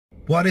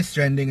what is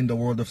trending in the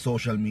world of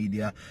social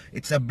media.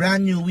 It's a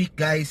brand new week,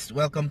 guys.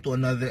 Welcome to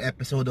another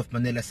episode of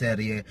Manila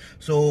Serye.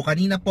 So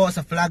kanina po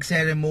sa flag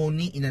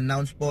ceremony,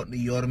 in-announce po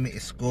ni Mayor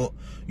ISKO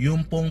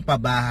yung pong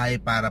pabahay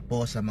para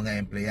po sa mga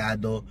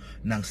empleyado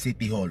ng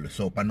City Hall.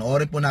 So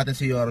panoorin po natin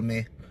si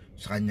Yorme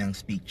sa kanyang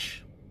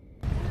speech.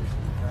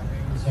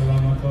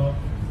 Salamat po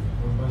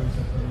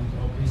sa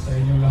office sa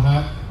inyong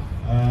lahat.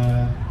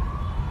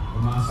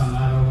 Umaasang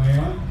araw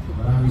ngayon.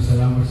 Maraming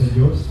salamat sa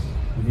Diyos.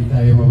 Hindi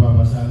tayo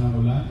mababasa ng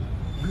ulan.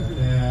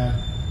 At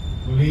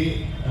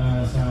muli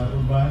sa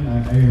urban,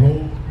 I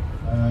hope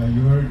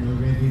you heard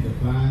already the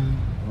plan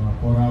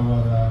for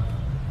our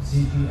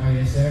city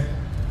ISF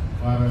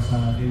para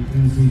sa ating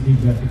city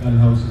vertical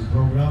housing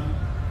program.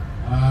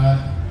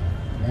 At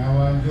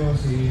ngayon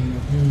Diyos, in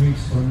a few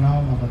weeks from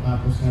now,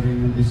 matatapos na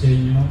rin ang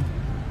disenyo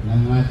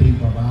ng ating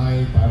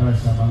pabahay para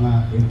sa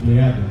mga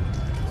empleyado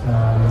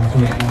sa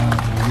lungsod ng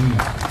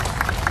Manila.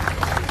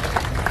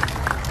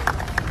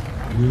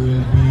 You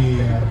will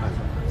be,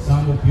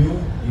 some of you,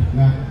 if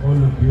not all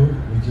of you,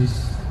 which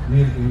is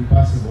nearly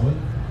impossible,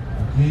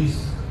 at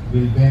least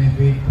will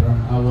benefit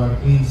from our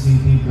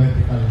in-city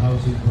vertical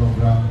housing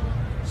program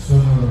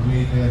sooner or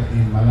later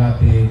in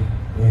Malate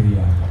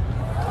area.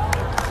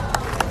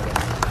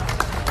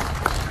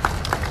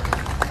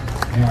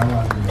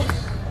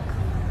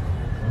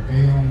 Huwag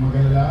kayong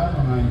mag-alala,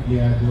 mga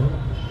empleyado,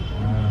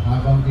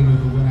 habang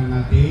tinutugunan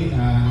natin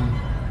ang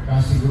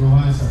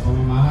kasiguruhan sa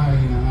pamamahay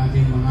ng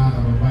ating mga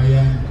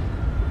kababayan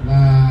na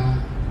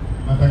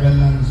matagal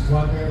ng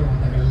squatter,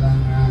 matagal ng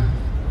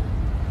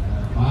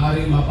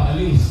maaaring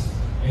mapaalis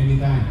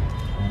anytime.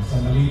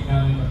 Sa maliit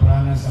ng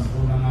kapranas, ang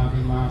punang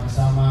aking mga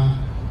kasama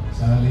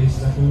sa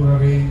legislatura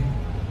rin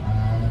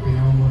na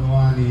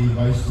pinamumunuan ni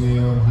Vice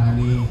Mayor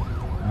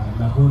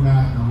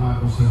Lacuna, ng mga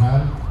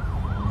kusihal.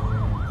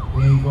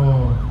 Tingin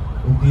ko,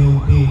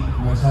 unti-unti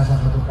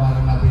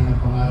magsasakatuparan natin ang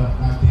pangarap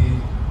natin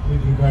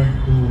with regard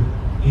to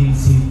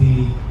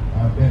in-city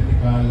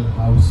vertical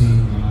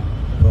housing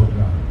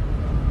program.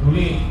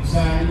 Muli,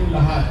 sa inyong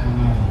lahat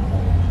mga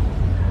kababayan,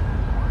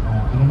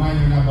 ano man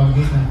yung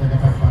nabanggit ng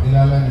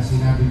tagapagpakilala na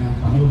sinabi ng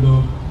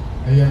Pangulo,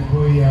 ayan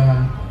po'y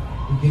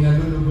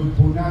ikinalulugod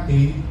po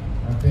natin,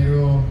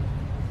 pero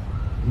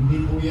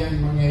hindi po yan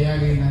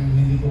mangyayari nang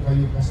hindi po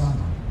kayo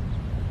kasama.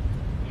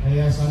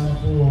 Kaya sana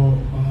po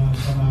mga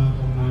kasama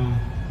kong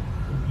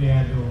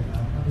empleyado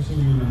at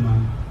kasuyo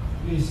naman,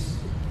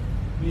 please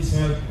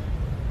help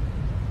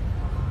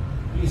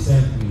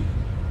me.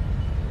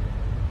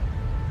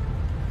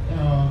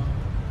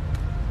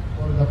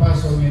 For the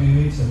past so many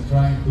weeks, I'm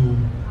trying to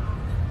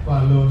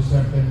follow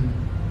certain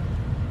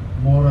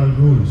moral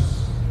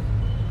rules,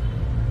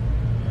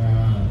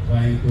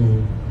 trying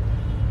to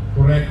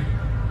correct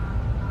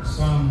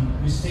some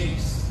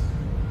mistakes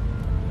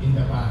in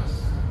the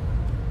past.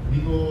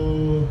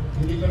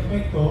 Hindi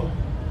perfecto,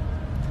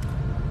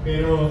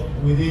 pero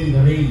within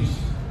the range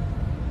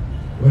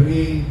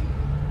wherein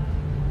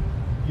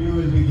you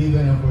will be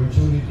given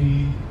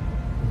opportunity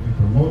to be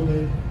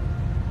promoted,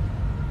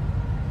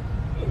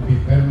 to be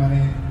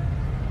permanent.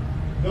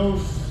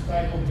 Those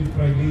type of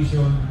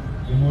deprivation,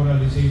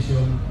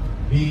 demoralization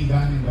being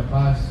done in the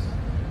past,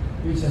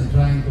 which I'm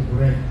trying to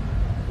correct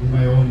in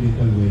my own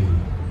little way.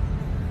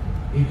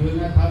 It will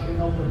not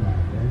happen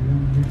overnight.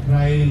 And we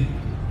try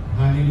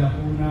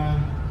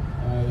Lacuna,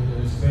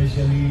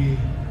 especially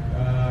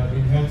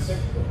in health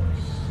sectors.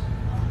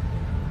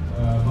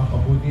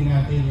 Mapabuti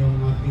natin yung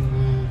ating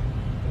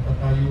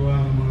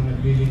katatayuan ng mga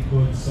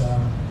naglilingkod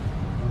sa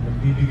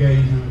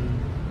nagbibigay ng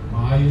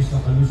maayos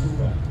na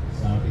kalusugan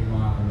sa ating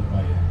mga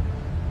kababayan.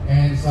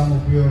 And some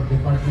of your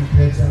department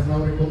heads are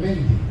now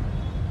recommending,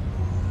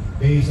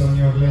 based on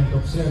your length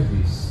of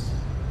service,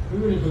 we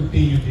will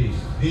continue this.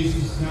 This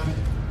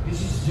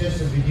is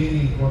just the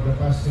beginning. For the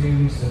past 3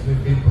 weeks that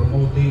we've been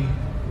promoting,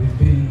 we've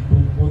been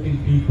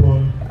putting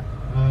people,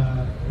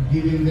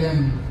 giving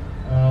them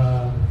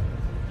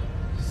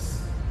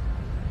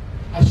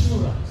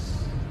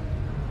assurance.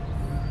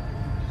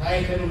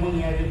 Kahit anong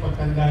mangyari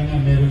pagtanda niya,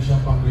 meron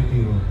siyang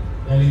pang-retiro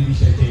dahil hindi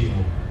siya JO.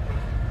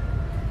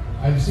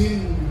 I've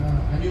seen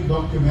a new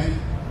document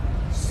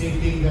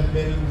stating that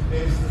there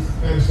is this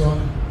person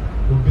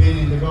who's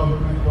been in the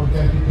government for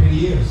 33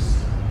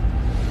 years.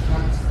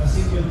 Not a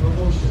single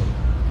promotion.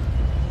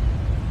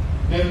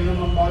 Meron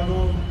naman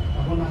bago,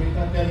 ako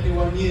nakita,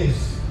 31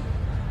 years,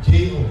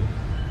 JO.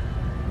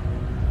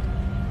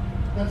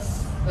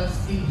 That's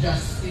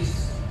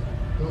injustice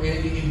to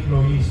any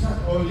employees, not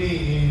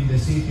only in the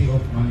city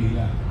of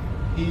Manila.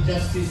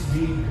 Injustice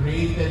being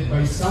created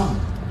by some,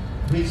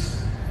 which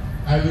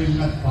I will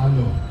not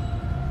follow.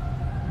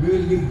 We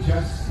will give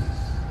justice.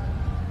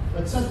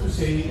 But sad to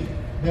say,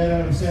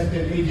 there are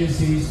certain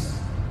agencies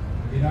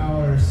in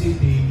our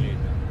city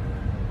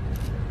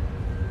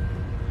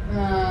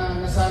na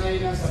nasanay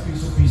na sa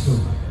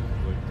piso-piso.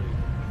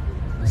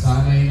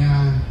 Nasanay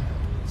na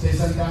sa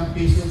 100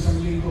 piso sa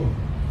linggo.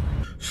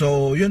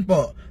 So yun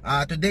po,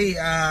 today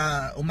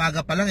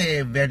umaga pa lang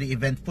very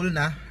eventful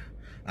na.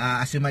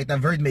 As you might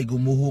have heard, may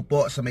gumuho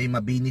po sa may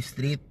Mabini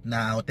Street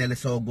na Hotel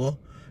Sogo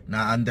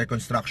na under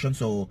construction.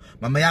 So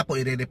mamaya po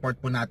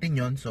i-report po natin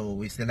yon. So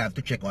we still have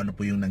to check kung ano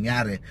po yung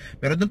nangyari.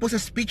 Pero dun po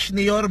sa speech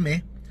ni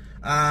Yorme,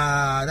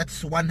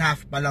 that's one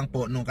half pa lang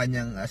po nung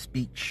kanyang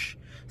speech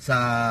sa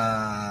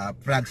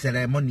flag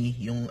ceremony.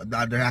 Yung the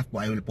other half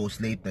po I will post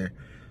later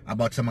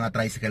about sa mga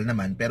tricycle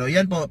naman. Pero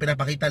yan po,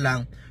 pinapakita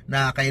lang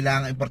na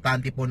kailangan,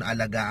 importante po na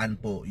alagaan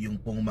po yung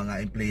pong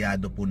mga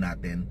empleyado po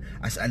natin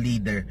as a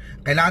leader.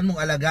 Kailangan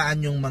mong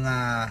alagaan yung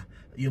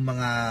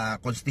mga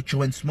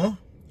constituents mo.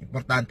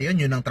 Importante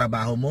yun ang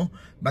trabaho mo.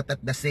 But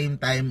at the same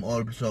time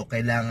also,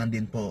 kailangan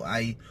din po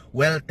ay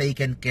well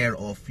taken care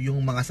of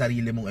yung mga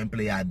sarili mong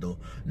empleyado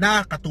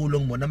na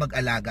katulong mo na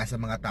mag-alaga sa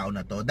mga tao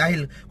na to.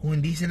 Dahil kung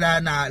hindi sila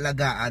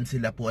naalagaan,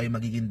 sila po ay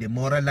magiging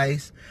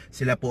demoralized,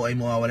 sila po ay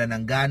mawawala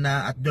ng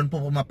gana, at doon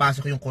po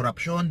pumapasok yung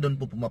korupsyon, doon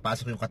po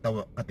pumapasok yung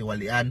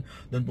katiwalian,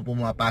 doon po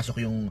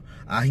pumapasok yung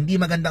hindi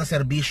magandang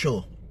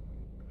serbisyo.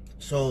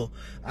 So,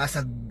 as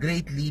a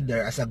great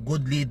leader, as a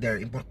good leader,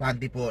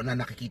 importante po na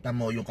nakikita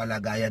mo yung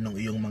kalagayan ng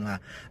iyong mga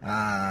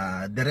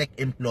direct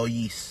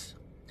employees.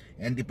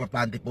 And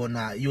importante po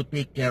na you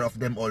take care of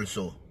them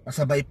also.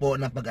 Pasabay po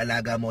ng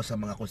pag-alaga mo sa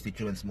mga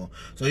constituents mo.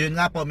 So yun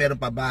nga po, meron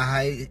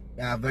Pabahay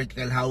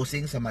vertical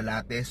housing sa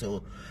Malate.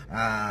 So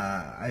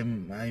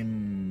I'm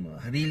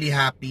really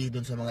happy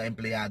dun sa mga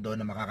empleyado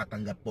na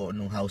makakatanggap po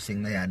ng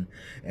housing na yan.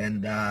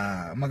 And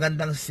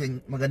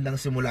magandang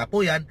simula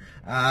po yan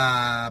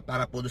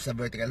para po dun sa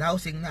vertical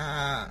housing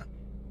na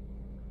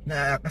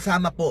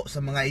kasama po sa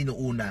mga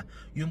inuuna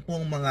yung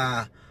pong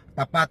mga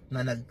tapat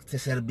na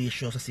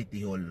nagseserbisyo sa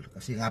City Hall.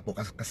 Kasi nga po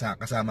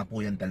kasama po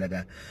yan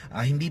talaga.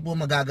 Hindi po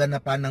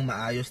magaganapan ng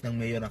maayos ng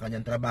mayor ang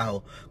kanyang trabaho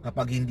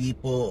kapag hindi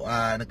po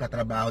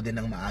nagtatrabaho din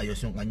ng maayos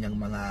yung kanyang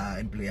mga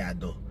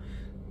empleyado.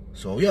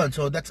 So yun,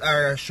 so that's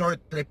our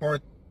short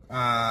report,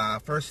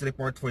 first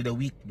report for the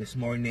week this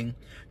morning.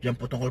 Diyan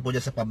po tungkol po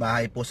dyan sa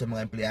Pabahay po sa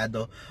mga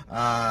empleyado.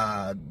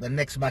 The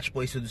next batch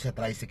po is sa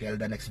tricycle,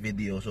 the next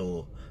video.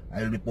 So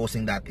I will be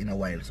posting that in a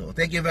while. So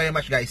thank you very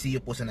much guys. See you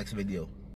po sa next video.